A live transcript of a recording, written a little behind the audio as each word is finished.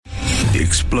The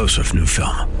explosive new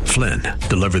film, Flynn,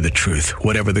 deliver the truth,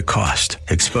 whatever the cost,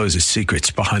 exposes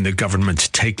secrets behind the government's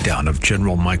takedown of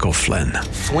General Michael Flynn.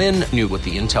 Flynn knew what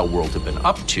the intel world had been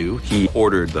up to. He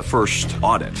ordered the first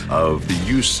audit of the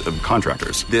use of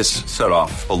contractors. This set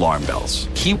off alarm bells.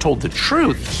 He told the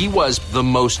truth. He was the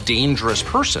most dangerous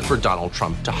person for Donald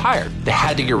Trump to hire. They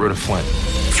had to get rid of Flynn.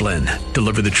 Flynn,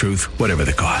 deliver the truth, whatever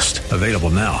the cost. Available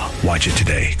now. Watch it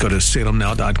today. Go to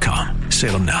salemnow.com.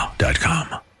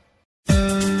 salemnow.com.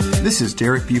 This is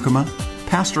Derek Buikema,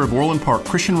 pastor of Orland Park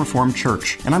Christian Reformed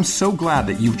Church, and I'm so glad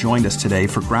that you've joined us today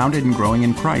for Grounded and Growing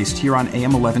in Christ here on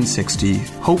AM 1160,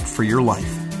 Hope for Your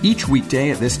Life. Each weekday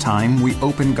at this time, we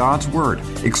open God's Word,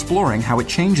 exploring how it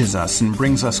changes us and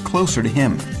brings us closer to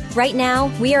Him. Right now,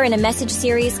 we are in a message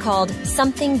series called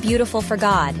Something Beautiful for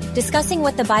God, discussing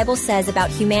what the Bible says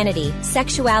about humanity,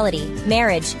 sexuality,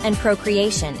 marriage, and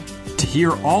procreation. To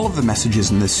hear all of the messages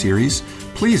in this series,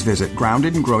 please visit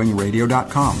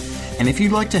groundedandgrowingradio.com. And if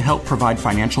you'd like to help provide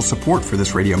financial support for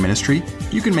this radio ministry,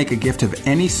 you can make a gift of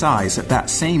any size at that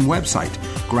same website,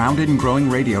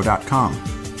 groundedandgrowingradio.com.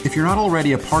 If you're not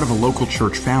already a part of a local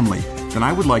church family, then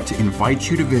I would like to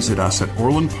invite you to visit us at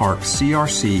Orland Park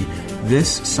CRC this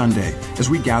Sunday as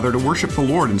we gather to worship the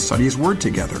Lord and study His Word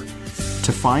together.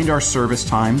 To find our service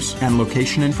times and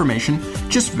location information,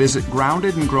 just visit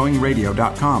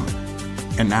groundedandgrowingradio.com.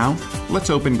 And now,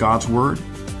 let's open God's Word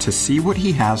to see what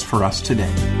He has for us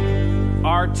today.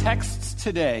 Our texts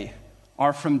today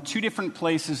are from two different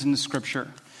places in Scripture,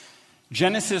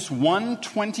 Genesis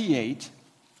 1:28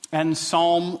 and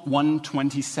Psalm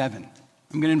 127.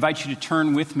 I'm going to invite you to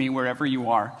turn with me wherever you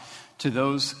are to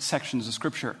those sections of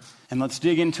Scripture. And let's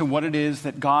dig into what it is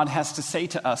that God has to say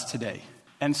to us today.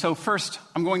 And so first,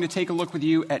 I'm going to take a look with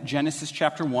you at Genesis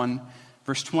chapter 1,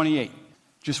 verse 28.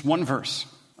 Just one verse.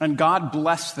 And God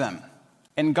blessed them.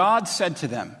 And God said to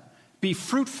them, "Be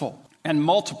fruitful and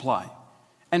multiply,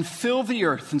 and fill the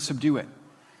earth and subdue it,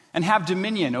 and have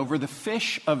dominion over the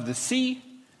fish of the sea,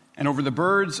 and over the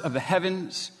birds of the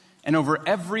heavens, and over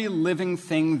every living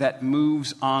thing that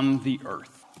moves on the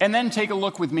earth." And then take a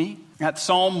look with me at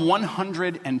Psalm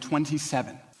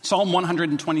 127. Psalm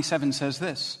 127 says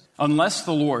this, "Unless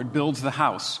the Lord builds the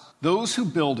house, those who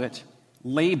build it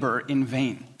labor in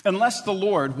vain. Unless the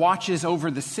Lord watches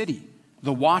over the city,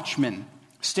 the watchman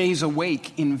stays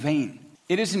awake in vain.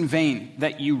 It is in vain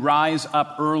that you rise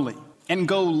up early and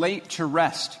go late to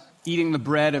rest, eating the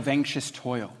bread of anxious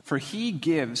toil. For He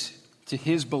gives to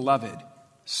His beloved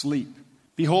sleep.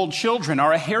 Behold, children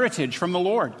are a heritage from the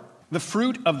Lord. The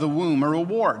fruit of the womb a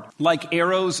reward. Like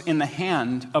arrows in the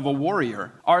hand of a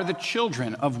warrior are the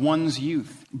children of one's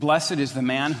youth. Blessed is the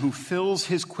man who fills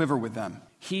his quiver with them.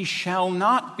 He shall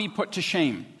not be put to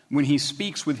shame when he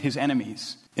speaks with his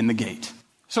enemies in the gate."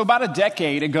 So about a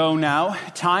decade ago now,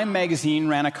 Time magazine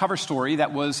ran a cover story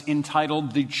that was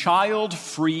entitled "The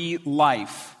Child-Free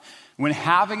Life, When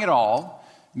Having It All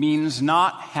Means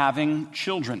Not Having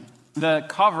Children." The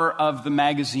cover of the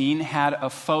magazine had a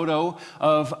photo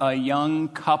of a young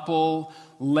couple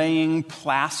laying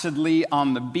placidly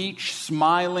on the beach,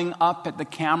 smiling up at the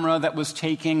camera that was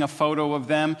taking a photo of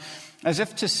them, as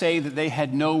if to say that they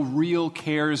had no real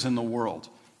cares in the world.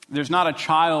 There's not a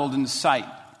child in sight.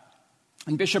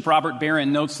 And Bishop Robert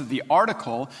Barron notes that the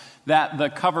article that the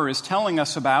cover is telling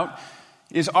us about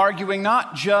is arguing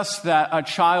not just that a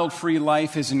child-free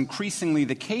life is increasingly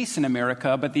the case in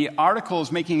America, but the article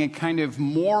is making a kind of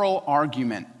moral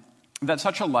argument that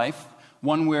such a life,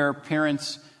 one where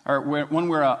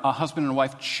a husband and a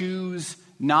wife choose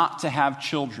not to have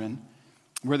children,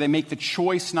 where they make the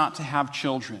choice not to have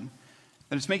children,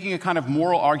 that it's making a kind of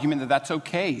moral argument that that's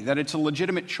okay, that it's a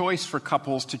legitimate choice for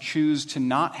couples to choose to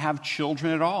not have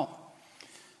children at all.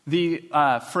 The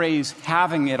phrase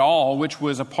 "having it all," which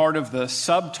was a part of the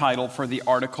subtitle for the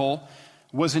article,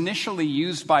 was initially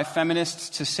used by feminists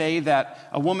to say that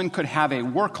a woman could have a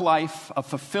work life, a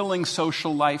fulfilling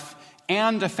social life,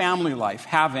 and a family life,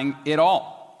 having it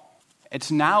all.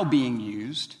 It's now being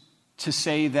used to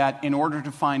say that in order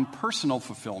to find personal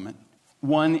fulfillment,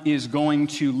 one is going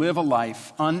to live a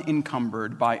life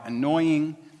unencumbered by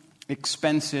annoying,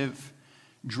 expensive,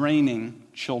 draining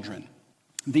children.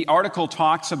 The article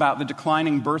talks about the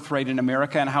declining birth rate in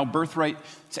America and how birth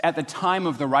rates at the time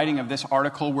of the writing of this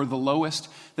article were the lowest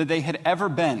that they had ever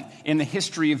been in the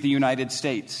history of the United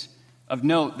States. Of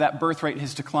note, that birth rate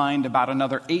has declined about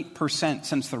another 8%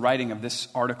 since the writing of this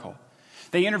article.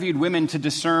 They interviewed women to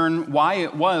discern why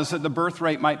it was that the birth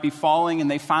rate might be falling,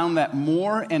 and they found that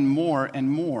more and more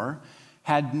and more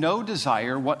had no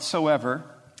desire whatsoever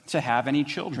to have any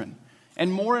children.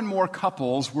 And more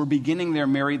couples were beginning their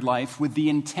married life with the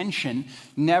intention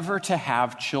never to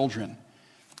have children.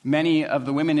 Many of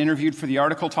the women interviewed for the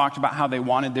article talked about how they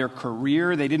wanted their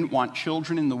career. They didn't want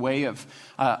children in the way of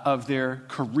their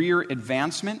career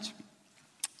advancement.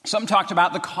 Some talked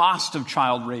about the cost of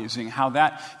child raising, how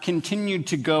that continued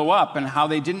to go up, and how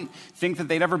they didn't think that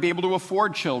they'd ever be able to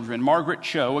afford children. Margaret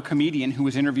Cho, a comedian who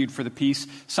was interviewed for the piece,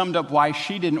 summed up why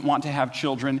she didn't want to have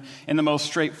children in the most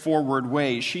straightforward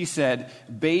way. She said,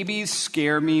 "Babies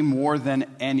scare me more than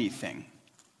anything."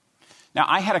 Now,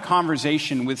 I had a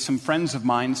conversation with some friends of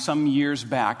mine some years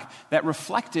back that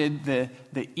reflected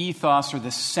the ethos or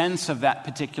the sense of that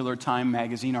particular Time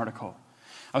magazine article.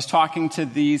 I was talking to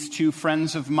these two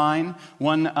friends of mine.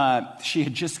 One, she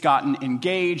had just gotten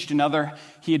engaged. Another,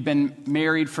 he had been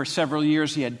married for several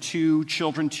years. He had 2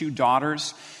 children, 2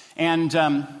 daughters. And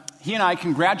he and I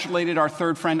congratulated our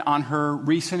third friend on her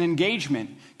recent engagement.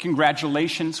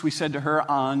 "Congratulations," we said to her,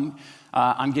 on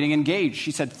getting engaged.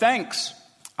 She said, "Thanks.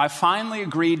 I finally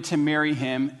agreed to marry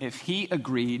him if he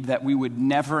agreed that we would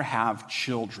never have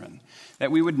children, that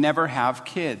we would never have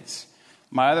kids."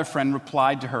 My other friend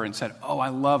replied to her and said, "Oh, I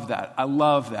love that. I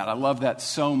love that. I love that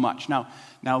so much. Now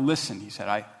listen," he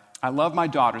said, I love my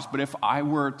daughters, but if I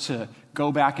were to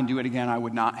go back and do it again, I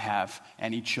would not have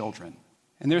any children."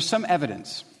 And there's some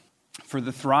evidence for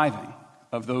the thriving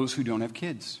of those who don't have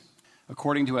kids.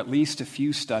 According to at least a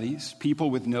few studies, people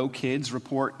with no kids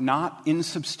report not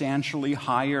insubstantially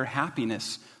higher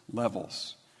happiness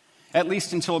levels, at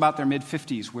least until about their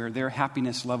mid-50s, where their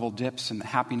happiness level dips and the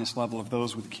happiness level of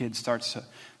those with kids starts to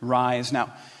rise.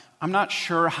 Now, I'm not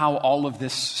sure how all of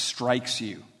this strikes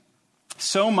you.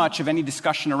 So much of any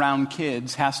discussion around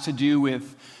kids has to do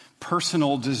with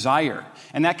personal desire.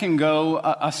 And that can go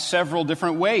several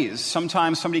different ways.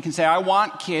 Sometimes somebody can say, "I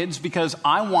want kids because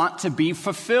I want to be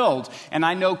fulfilled, and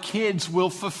I know kids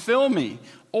will fulfill me."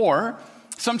 Or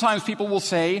sometimes people will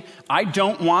say, "I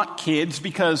don't want kids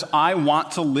because I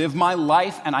want to live my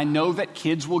life, and I know that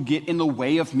kids will get in the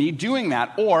way of me doing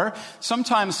that." Or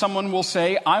sometimes someone will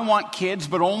say, "I want kids,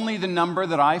 but only the number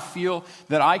that I feel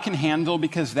that I can handle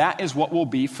because that is what will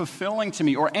be fulfilling to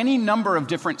me." Or any number of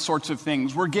different sorts of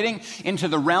things. We're getting into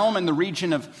the realm and the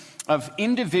region of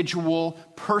individual,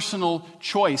 personal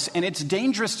choice. And it's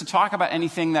dangerous to talk about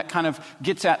anything that kind of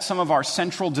gets at some of our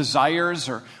central desires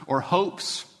or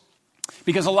hopes.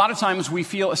 Because a lot of times we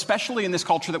feel, especially in this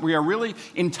culture, that we are really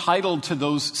entitled to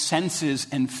those senses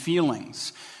and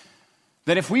feelings.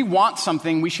 That if we want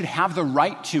something, we should have the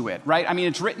right to it, right? I mean,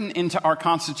 it's written into our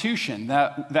Constitution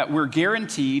that we're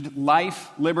guaranteed life,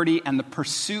 liberty, and the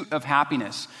pursuit of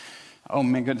happiness. Oh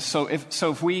my goodness. So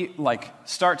if we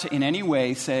start to in any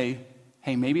way say,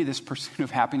 "Hey, maybe this pursuit of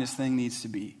happiness thing needs to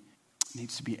be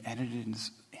edited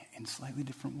in slightly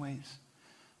different ways,"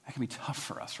 that can be tough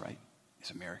for us, right?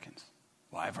 As Americans.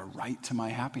 Well, I have a right to my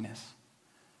happiness.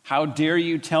 How dare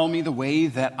you tell me the way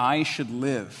that I should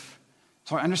live?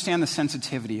 So I understand the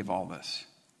sensitivity of all this.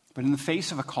 But in the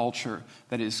face of a culture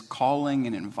that is calling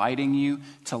and inviting you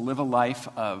to live a life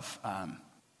of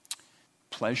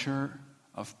pleasure,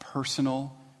 of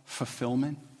personal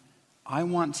fulfillment, I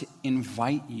want to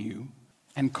invite you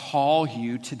and call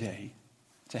you today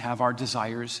to have our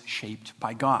desires shaped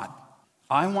by God.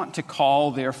 I want to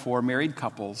call, therefore, married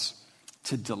couples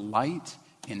to delight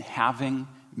in having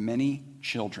many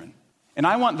children. And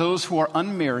I want those who are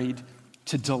unmarried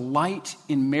to delight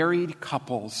in married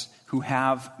couples who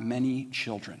have many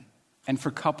children. And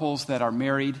for couples that are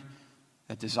married,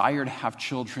 that desire to have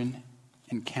children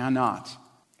and cannot,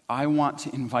 I want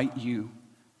to invite you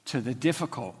to the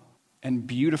difficult and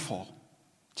beautiful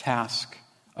task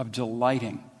of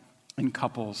delighting in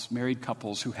couples, married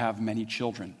couples who have many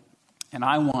children. And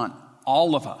I want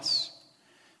all of us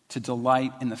to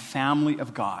delight in the family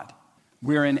of God,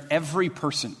 wherein every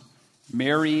person,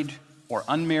 married or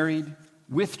unmarried,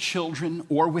 with children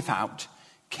or without,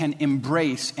 can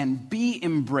embrace and be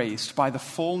embraced by the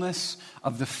fullness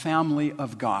of the family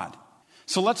of God.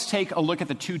 So let's take a look at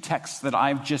the 2 texts that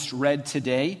I've just read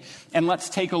today. And let's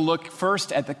take a look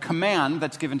first at the command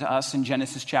that's given to us in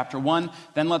Genesis chapter 1.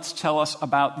 Then let's talk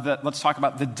about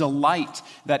the delight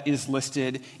that is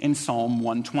listed in Psalm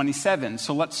 127.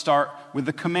 So let's start with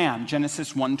the command,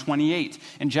 Genesis 1:28.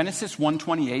 In Genesis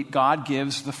 1:28, God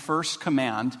gives the first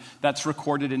command that's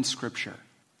recorded in Scripture.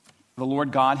 The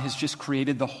Lord God has just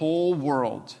created the whole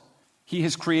world. He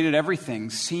has created everything,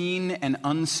 seen and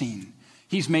unseen.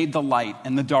 He's made the light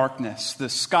and the darkness, the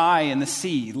sky and the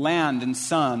sea, land and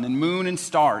sun, and moon and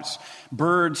stars,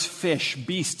 birds, fish,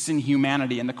 beasts, and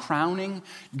humanity. And the crowning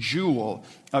jewel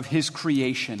of his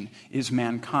creation is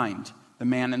mankind, the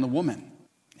man and the woman.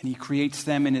 And he creates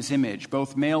them in his image,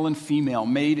 both male and female,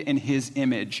 made in his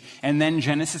image. And then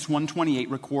Genesis 1:28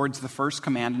 records the first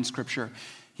command in Scripture.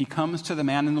 He comes to the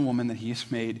man and the woman that he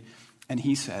has made, and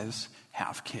he says,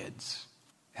 have kids.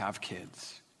 Have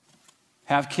kids.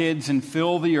 Have kids and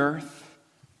fill the earth,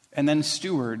 and then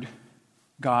steward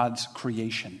God's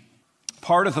creation.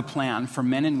 Part of the plan for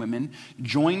men and women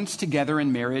joined together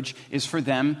in marriage is for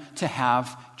them to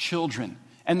have children.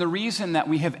 And the reason that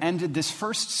we have ended this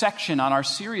first section on our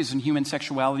series on human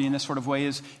sexuality in this sort of way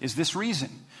is this reason.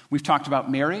 We've talked about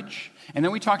marriage, and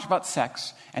then we talked about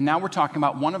sex, and now we're talking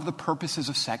about one of the purposes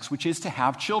of sex, which is to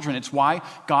have children. It's why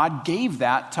God gave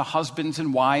that to husbands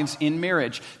and wives in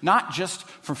marriage, not just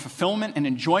for fulfillment and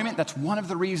enjoyment. That's one of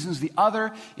the reasons. The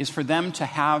other is for them to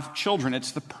have children.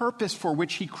 It's the purpose for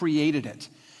which he created it.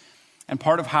 And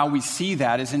part of how we see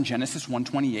that is in Genesis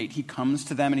 1:28. He comes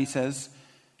to them and he says,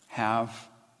 have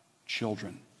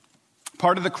children.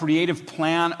 Part of the creative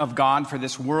plan of God for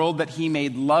this world that he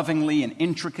made lovingly and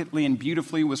intricately and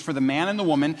beautifully was for the man and the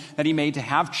woman that he made to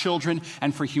have children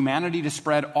and for humanity to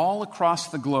spread all across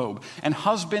the globe. And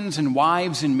husbands and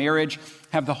wives in marriage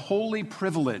have the holy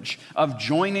privilege of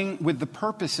joining with the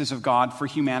purposes of God for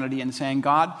humanity and saying,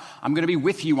 God, I'm going to be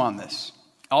with you on this.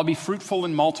 I'll be fruitful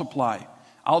and multiply.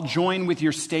 I'll join with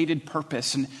your stated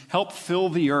purpose and help fill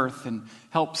the earth and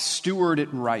help steward it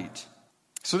right.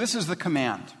 So this is the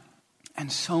command. And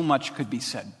so much could be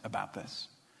said about this.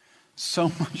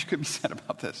 So much could be said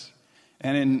about this.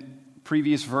 And in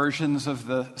previous versions of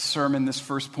the sermon, this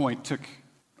first point took,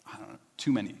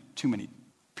 too many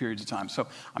periods of time. So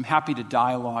I'm happy to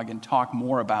dialogue and talk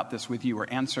more about this with you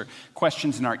or answer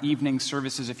questions in our evening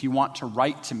services if you want to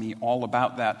write to me all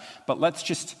about that. But let's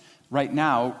just right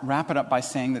now wrap it up by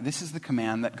saying that this is the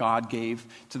command that God gave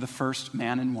to the first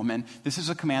man and woman. This is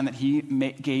a command that he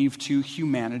gave to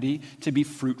humanity to be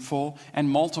fruitful and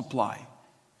multiply.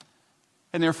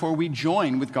 And therefore we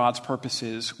join with God's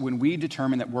purposes when we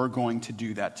determine that we're going to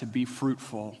do that, to be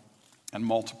fruitful and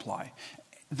multiply.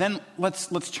 Then let's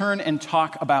turn and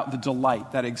talk about the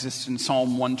delight that exists in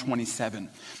Psalm 127.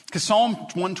 Because Psalm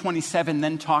 127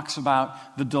 then talks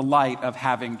about the delight of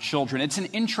having children. It's an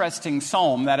interesting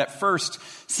psalm that at first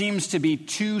seems to be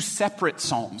two separate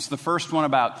psalms. The first one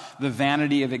about the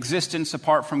vanity of existence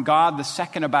apart from God. The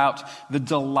second about the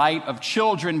delight of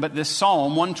children. But this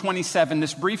Psalm 127,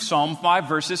 this brief psalm, 5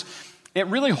 verses, it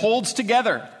really holds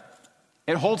together.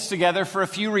 It holds together for a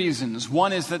few reasons.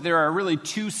 One is that there are really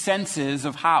two senses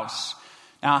of house.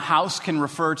 Now, a house can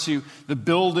refer to the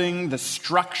building, the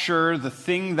structure, the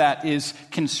thing that is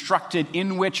constructed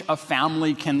in which a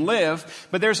family can live.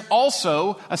 But there's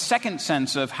also a second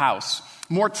sense of house,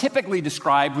 more typically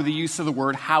described with the use of the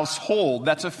word household.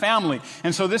 That's a family.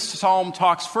 And so this psalm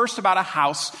talks first about a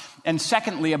house and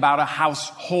secondly about a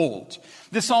household.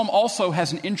 This psalm also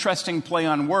has an interesting play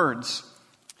on words.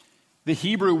 The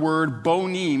Hebrew word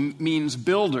bonim means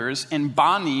builders and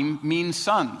banim means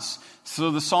sons. So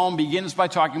the psalm begins by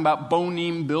talking about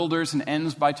bonim, builders, and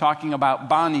ends by talking about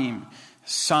banim,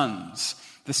 sons.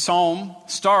 The psalm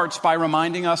starts by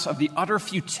reminding us of the utter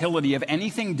futility of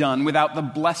anything done without the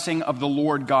blessing of the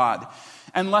Lord God.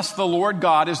 Unless the Lord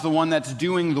God is the one that's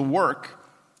doing the work,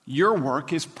 your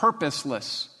work is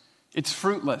purposeless. It's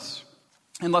fruitless.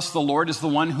 Unless the Lord is the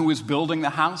one who is building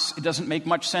the house, it doesn't make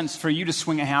much sense for you to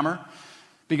swing a hammer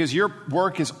because your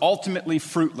work is ultimately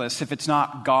fruitless if it's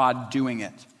not God doing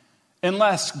it.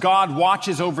 Unless God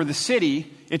watches over the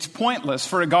city, it's pointless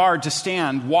for a guard to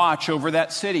stand watch over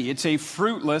that city. It's a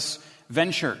fruitless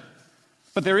venture.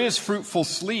 But there is fruitful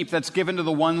sleep that's given to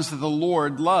the ones that the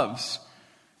Lord loves.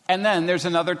 And then there's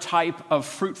another type of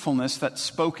fruitfulness that's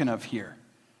spoken of here,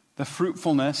 the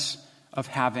fruitfulness of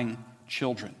having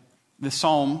children. The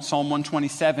Psalm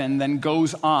 127, then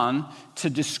goes on to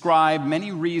describe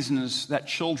many reasons that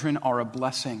children are a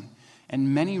blessing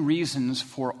and many reasons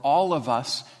for all of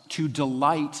us to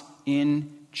delight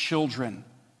in children.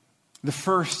 The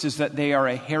first is that they are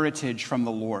a heritage from the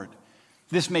Lord.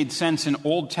 This made sense in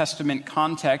Old Testament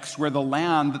context where the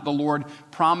land that the Lord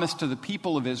promised to the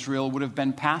people of Israel would have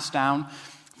been passed down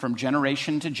from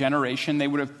generation to generation. It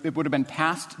would have been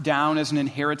passed down as an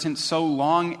inheritance so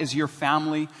long as your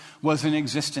family was in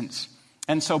existence.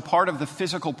 And so part of the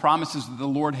physical promises that the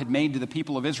Lord had made to the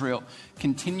people of Israel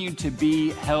continued to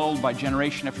be held by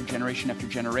generation after generation after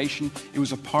generation. It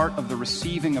was a part of the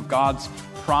receiving of God's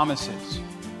promises.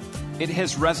 It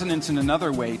has resonance in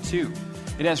another way too.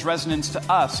 It has resonance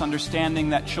to us, understanding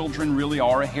that children really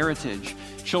are a heritage.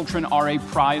 Children are a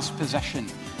prized possession.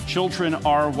 Children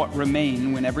are what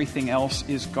remain when everything else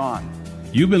is gone.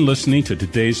 You've been listening to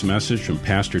today's message from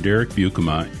Pastor Derek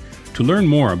Buikema. To learn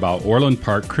more about Orland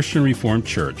Park Christian Reformed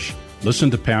Church, listen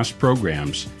to past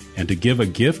programs, and to give a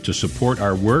gift to support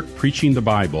our work preaching the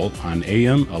Bible on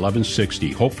AM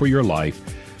 1160, Hope for Your Life,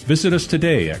 Visit us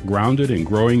today at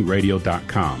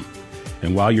groundedandgrowingradio.com.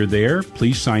 And while you're there,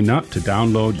 please sign up to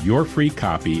download your free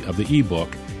copy of the ebook,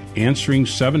 Answering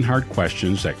 7 Hard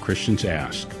Questions That Christians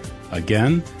Ask.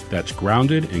 Again, that's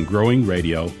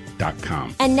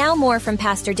groundedandgrowingradio.com. And now more from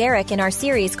Pastor Derek in our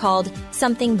series called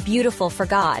Something Beautiful for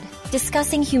God,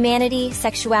 discussing humanity,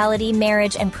 sexuality,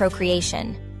 marriage, and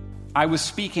procreation. I was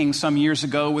speaking some years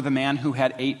ago with a man who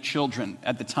had 8 children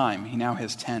at the time. He now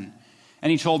has 10.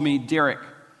 And he told me, Derek,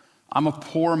 I'm a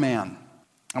poor man.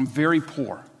 I'm very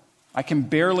poor. I can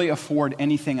barely afford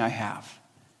anything I have.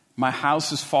 My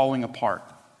house is falling apart.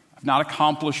 I've not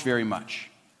accomplished very much.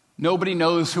 Nobody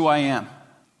knows who I am.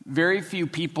 Very few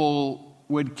people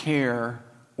would care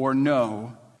or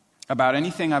know about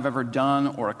anything I've ever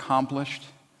done or accomplished,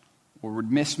 or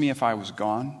would miss me if I was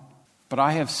gone. But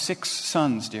I have 6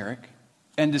 sons, Derek,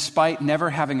 and despite never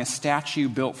having a statue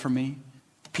built for me,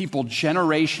 people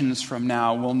generations from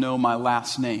now will know my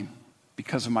last name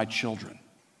because of my children.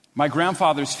 My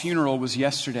grandfather's funeral was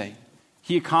yesterday.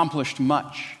 He accomplished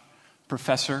much.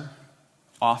 Professor,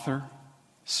 author,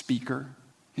 speaker.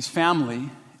 His family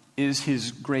is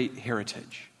his great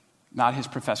heritage, not his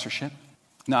professorship,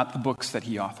 not the books that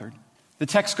he authored. The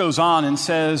text goes on and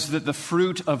says that the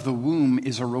fruit of the womb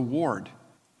is a reward.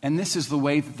 And this is the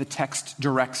way that the text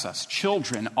directs us.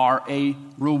 Children are a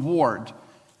reward.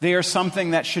 They are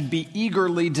something that should be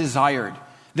eagerly desired.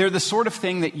 They're the sort of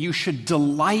thing that you should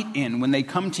delight in when they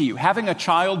come to you. Having a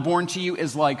child born to you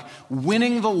is like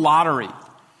winning the lottery.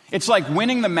 It's like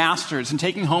winning the Masters and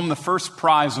taking home the first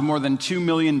prize of more than $2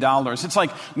 million. It's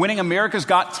like winning America's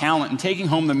Got Talent and taking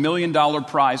home the $1 million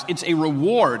prize. It's a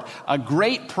reward, a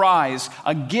great prize,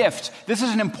 a gift. This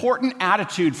is an important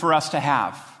attitude for us to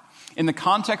have in the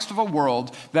context of a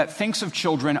world that thinks of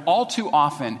children all too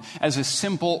often as a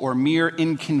simple or mere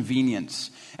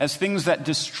inconvenience, as things that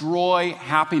destroy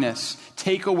happiness,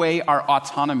 take away our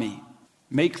autonomy,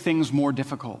 make things more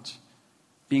difficult,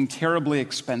 being terribly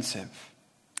expensive,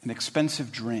 an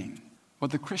expensive drain.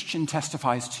 What the Christian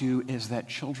testifies to is that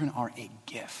children are a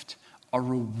gift, a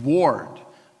reward,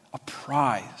 a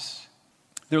prize.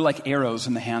 They're like arrows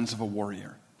in the hands of a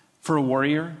warrior. For a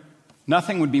warrior,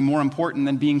 nothing would be more important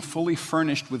than being fully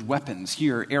furnished with weapons,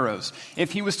 here, arrows.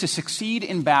 If he was to succeed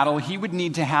in battle, he would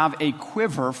need to have a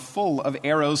quiver full of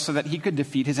arrows so that he could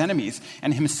defeat his enemies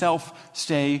and himself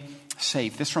stay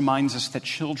safe. This reminds us that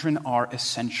children are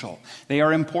essential. They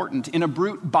are important. In a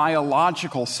brute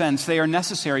biological sense, they are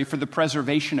necessary for the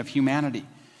preservation of humanity.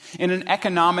 In an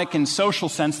economic and social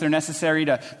sense, they're necessary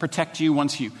to protect you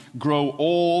once you grow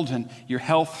old and your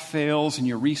health fails and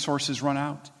your resources run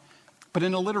out. But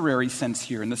in a literary sense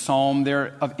here, in the psalm,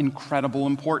 they're of incredible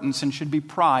importance and should be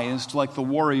prized like the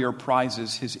warrior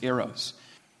prizes his arrows.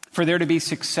 For there to be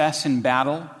success in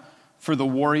battle, for the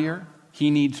warrior,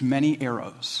 he needs many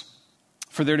arrows.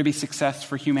 For there to be success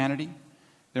for humanity,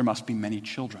 there must be many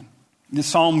children. The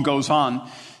psalm goes on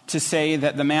to say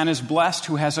that the man is blessed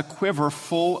who has a quiver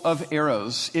full of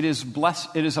arrows. It is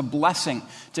a blessing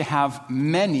to have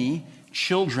many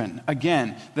children.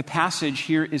 Again, the passage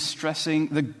here is stressing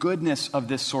the goodness of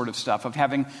this sort of stuff, of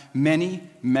having many,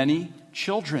 many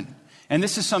children. And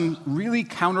this is some really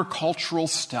countercultural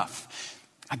stuff.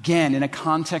 Again, in a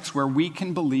context where we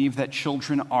can believe that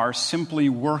children are simply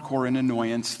work or an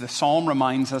annoyance, the psalm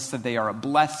reminds us that they are a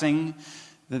blessing,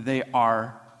 that they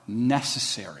are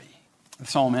necessary. The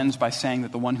psalm ends by saying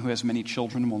that the one who has many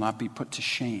children will not be put to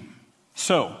shame.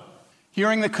 So,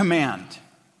 hearing the command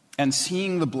and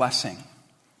seeing the blessing,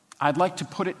 I'd like to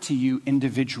put it to you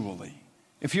individually.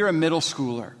 If you're a middle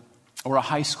schooler or a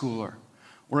high schooler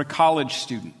or a college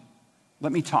student,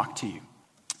 let me talk to you.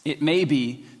 It may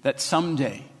be that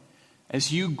someday,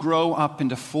 as you grow up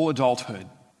into full adulthood,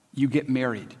 you get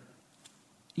married.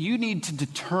 You need to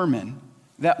determine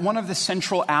that one of the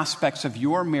central aspects of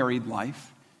your married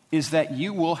life is that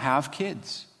you will have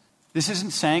kids. This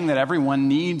isn't saying that everyone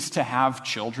needs to have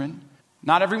children.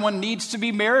 Not everyone needs to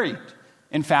be married.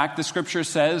 In fact, the scripture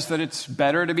says that it's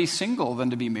better to be single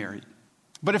than to be married.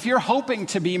 But if you're hoping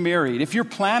to be married, if you're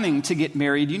planning to get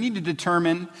married, you need to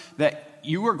determine that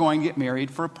you are going to get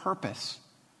married for a purpose,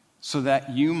 so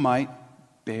that you might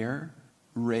bear,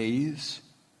 raise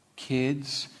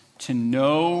kids to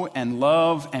know and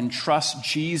love and trust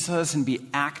Jesus and be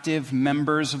active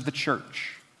members of the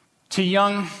church. To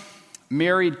young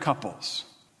married couples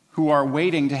who are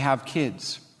waiting to have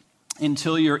kids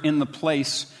until you're in the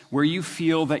place where you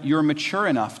feel that you're mature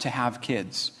enough to have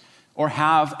kids or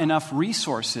have enough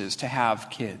resources to have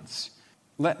kids,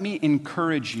 let me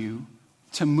encourage you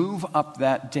to move up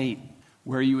that date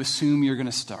where you assume you're going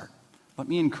to start. Let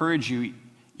me encourage you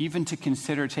even to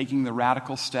consider taking the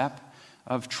radical step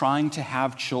of trying to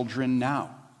have children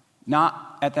now.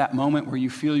 Not at that moment where you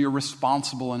feel you're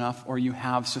responsible enough or you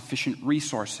have sufficient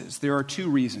resources. There are two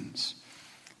reasons.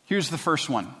 Here's the first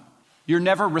one. You're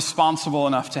never responsible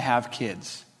enough to have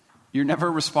kids. You're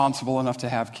never responsible enough to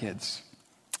have kids.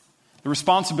 The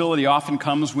responsibility often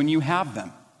comes when you have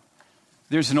them.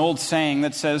 There's an old saying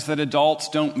that says that adults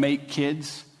don't make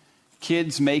kids,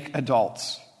 kids make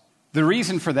adults. The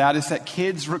reason for that is that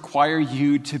kids require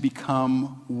you to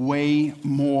become way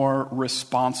more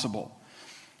responsible.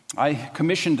 I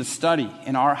commissioned a study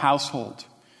in our household,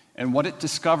 and what it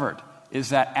discovered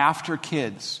is that after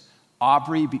kids,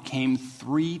 Aubrey became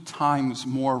 3 times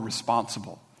more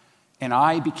responsible, and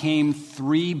I became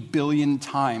 3 billion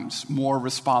times more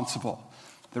responsible.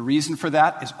 The reason for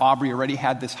that is Aubrey already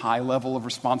had this high level of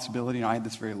responsibility, and I had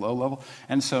this very low level,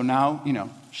 and so now,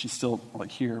 she's still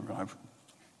like here, but I've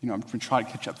been trying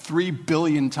to catch up 3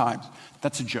 billion times.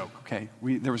 That's a joke, okay?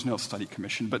 There was no study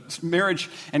commission. But marriage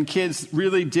and kids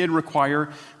really did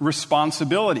require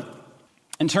responsibility.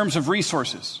 In terms of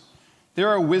resources, there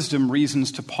are wisdom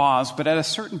reasons to pause, but at a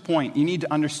certain point, you need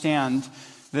to understand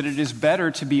that it is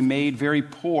better to be made very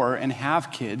poor and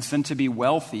have kids than to be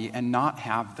wealthy and not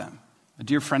have them. A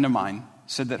dear friend of mine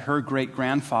said that her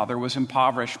great-grandfather was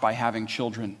impoverished by having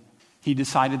children. He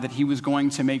decided that he was going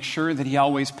to make sure that he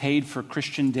always paid for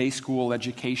Christian day school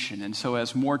education. And so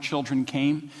as more children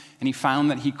came and he found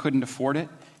that he couldn't afford it,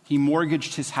 he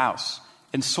mortgaged his house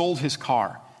and sold his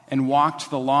car and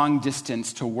walked the long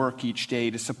distance to work each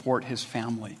day to support his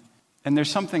family. And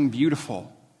there's something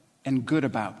beautiful and good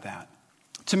about that.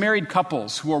 To married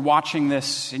couples who are watching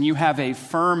this and you have a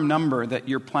firm number that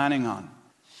you're planning on,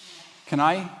 can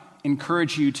I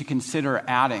encourage you to consider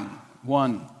adding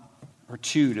 1 or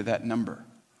 2 to that number?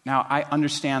 Now, I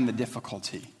understand the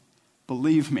difficulty.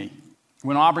 Believe me,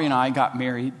 when Aubrey and I got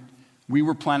married, we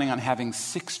were planning on having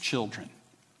 6 children.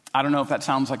 I don't know if that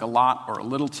sounds like a lot or a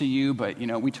little to you, but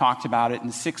we talked about it,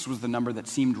 and 6 was the number that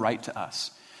seemed right to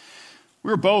us.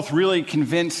 We were both really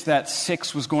convinced that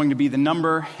 6 was going to be the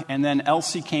number, and then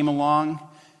Elsie came along,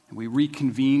 and we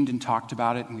reconvened and talked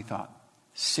about it, and we thought,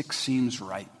 6 seems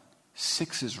right.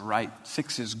 6 is right.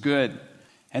 6 is good.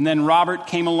 And then Robert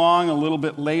came along a little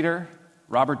bit later.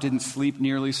 Robert didn't sleep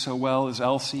nearly so well as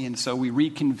Elsie, and so we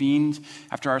reconvened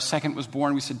after our second was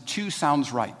born. We said, 2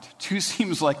 sounds right. 2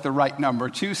 seems like the right number.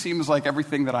 2 seems like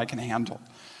everything that I can handle.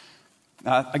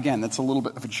 Again, that's a little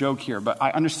bit of a joke here, but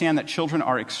I understand that children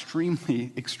are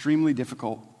extremely, extremely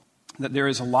difficult, that there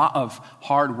is a lot of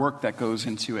hard work that goes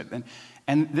into it.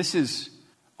 And this is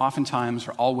oftentimes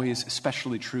or always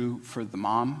especially true for the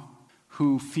mom,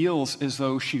 who feels as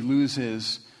though she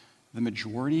loses the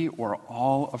majority or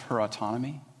all of her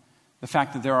autonomy. The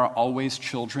fact that there are always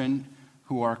children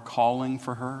who are calling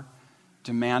for her,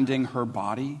 demanding her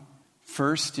body,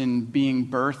 first in being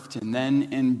birthed and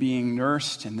then in being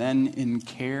nursed and then in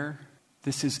care.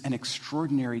 This is an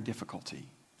extraordinary difficulty.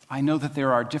 I know that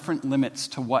there are different limits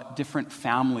to what different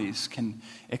families can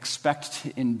expect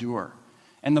to endure.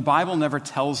 And the Bible never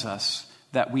tells us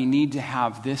that we need to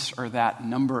have this or that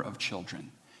number of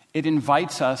children. It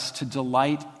invites us to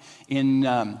delight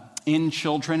in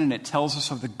children, and it tells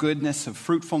us of the goodness of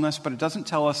fruitfulness, but it doesn't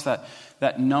tell us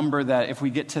that number that if we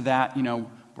get to that,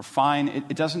 we're fine.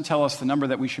 It doesn't tell us the number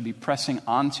that we should be pressing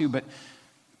onto, but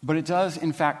it does,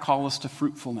 in fact, call us to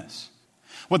fruitfulness.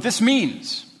 What this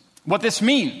means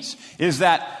is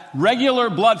that regular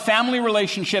blood family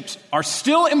relationships are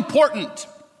still important,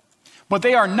 but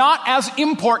they are not as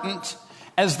important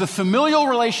as the familial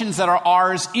relations that are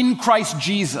ours in Christ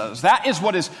Jesus. That is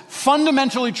what is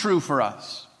fundamentally true for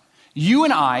us. You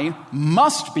and I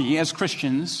must be, as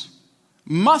Christians,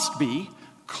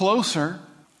 closer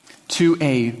to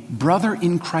a brother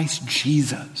in Christ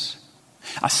Jesus,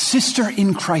 a sister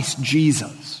in Christ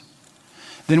Jesus,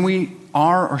 than we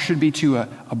are or should be to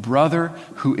a brother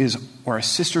who is, or a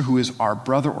sister who is our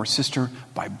brother or sister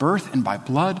by birth and by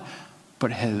blood,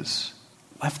 but has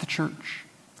left the church,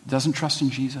 doesn't trust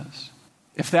in Jesus.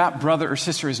 If that brother or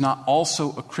sister is not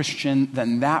also a Christian,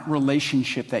 then that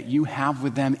relationship that you have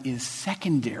with them is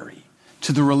secondary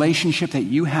to the relationship that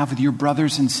you have with your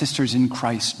brothers and sisters in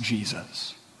Christ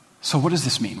Jesus. So what does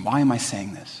this mean? Why am I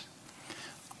saying this?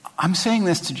 I'm saying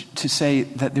this to say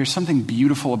that there's something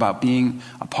beautiful about being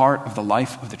a part of the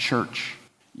life of the church.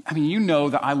 I mean, you know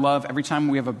that I love every time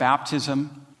we have a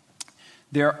baptism,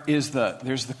 there's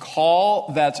the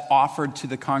call that's offered to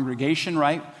the congregation,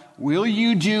 right? Will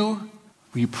you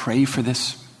pray for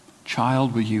this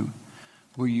child?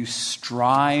 Will you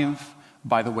strive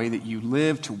by the way that you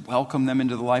live to welcome them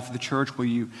into the life of the church? Will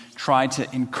you try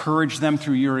to encourage them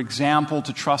through your example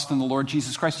to trust in the Lord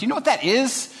Jesus Christ? Do you know what that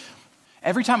is?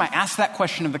 Every time I ask that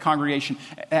question of the congregation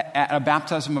at a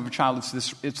baptism of a child,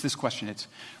 it's this question. It's,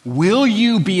 will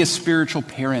you be a spiritual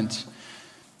parent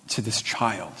to this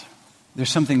child? There's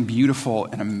something beautiful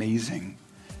and amazing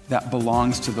that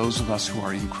belongs to those of us who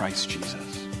are in Christ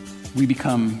Jesus. We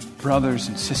become brothers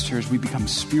and sisters. We become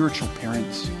spiritual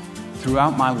parents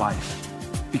throughout my life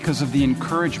because of the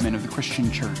encouragement of the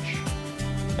Christian church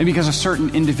and because of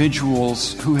certain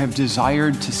individuals who have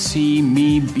desired to see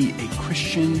me be a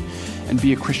Christian and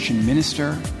be a Christian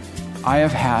minister. I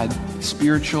have had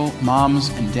spiritual moms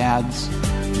and dads.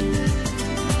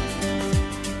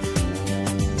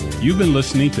 You've been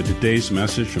listening to today's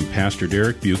message from Pastor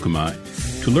Derek Buikema.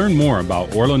 To learn more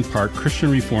about Orland Park Christian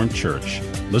Reformed Church,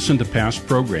 listen to past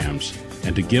programs,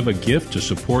 and to give a gift to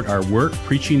support our work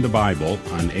preaching the Bible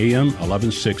on AM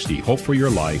 1160 Hope for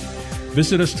Your Life,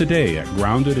 visit us today at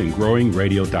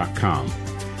groundedandgrowingradio.com.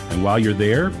 And while you're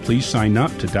there, please sign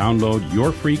up to download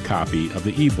your free copy of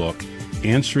the ebook,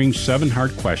 Answering 7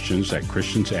 Hard Questions That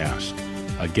Christians Ask.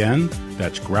 Again,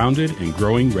 that's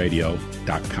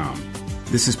groundedandgrowingradio.com.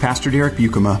 This is Pastor Derek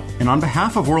Buikema, and on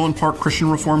behalf of Orland Park Christian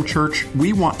Reformed Church,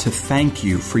 we want to thank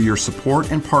you for your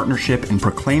support and partnership in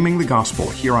proclaiming the gospel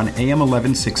here on AM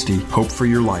 1160 Hope for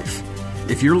Your Life.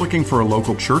 If you're looking for a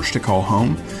local church to call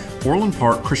home, Orland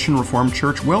Park Christian Reformed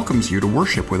Church welcomes you to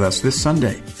worship with us this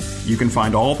Sunday. You can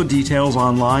find all the details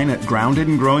online at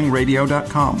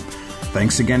groundedandgrowingradio.com.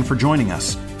 Thanks again for joining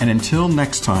us, and until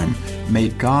next time, may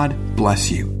God bless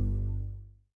you.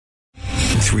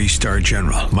 3-star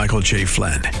General Michael J.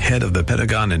 Flynn, head of the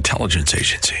Pentagon Intelligence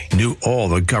Agency, knew all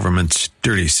the government's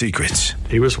dirty secrets.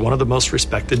 He was one of the most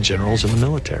respected generals in the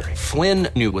military. Flynn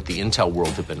knew what the intel world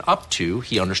had been up to.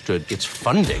 He understood its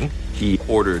funding. He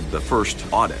ordered the first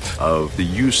audit of the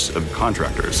use of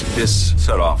contractors. This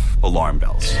set off alarm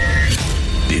bells.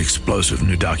 The explosive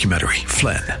new documentary,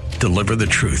 Flynn, Deliver the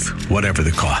Truth, Whatever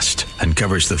the Cost,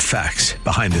 uncovers the facts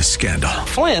behind this scandal.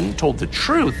 Flynn told the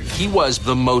truth. He was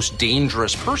the most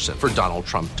dangerous person for Donald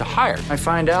Trump to hire. I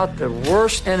find out the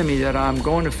worst enemy that I'm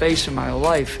going to face in my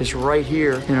life is right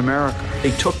here in America.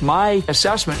 They took my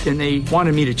assessment and they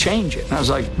wanted me to change it. And I was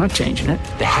like, I'm not changing it.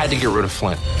 They had to get rid of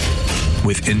Flynn.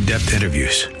 With in-depth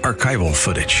interviews, archival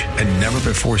footage, and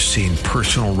never-before-seen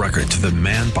personal records of the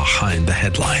man behind the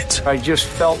headlines. I just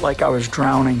felt like I was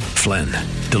drowning. Flynn,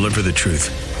 Deliver the Truth,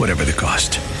 Whatever the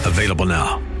Cost. Available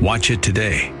now. Watch it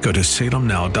today. Go to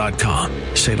salemnow.com.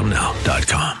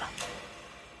 salemnow.com.